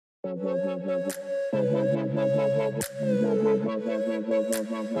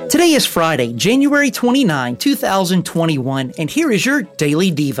Today is Friday, January 29, 2021, and here is your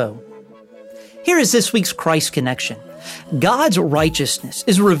Daily Devo. Here is this week's Christ Connection. God's righteousness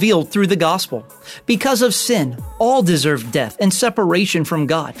is revealed through the gospel. Because of sin, all deserve death and separation from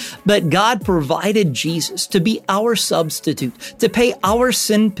God. But God provided Jesus to be our substitute, to pay our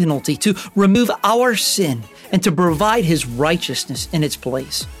sin penalty, to remove our sin, and to provide His righteousness in its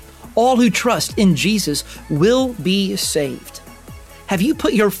place. All who trust in Jesus will be saved. Have you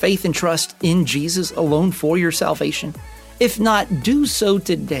put your faith and trust in Jesus alone for your salvation? If not, do so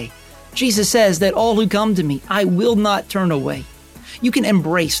today. Jesus says that all who come to me, I will not turn away. You can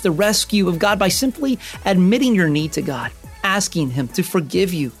embrace the rescue of God by simply admitting your need to God, asking Him to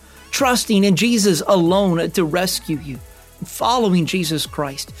forgive you, trusting in Jesus alone to rescue you, following Jesus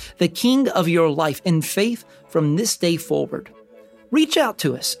Christ, the King of your life, in faith from this day forward. Reach out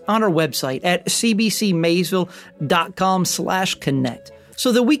to us on our website at cbcmaysville.com/connect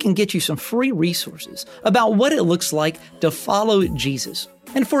so that we can get you some free resources about what it looks like to follow Jesus.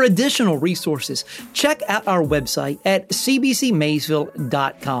 And for additional resources, check out our website at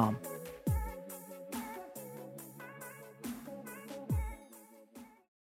cbcmaysville.com.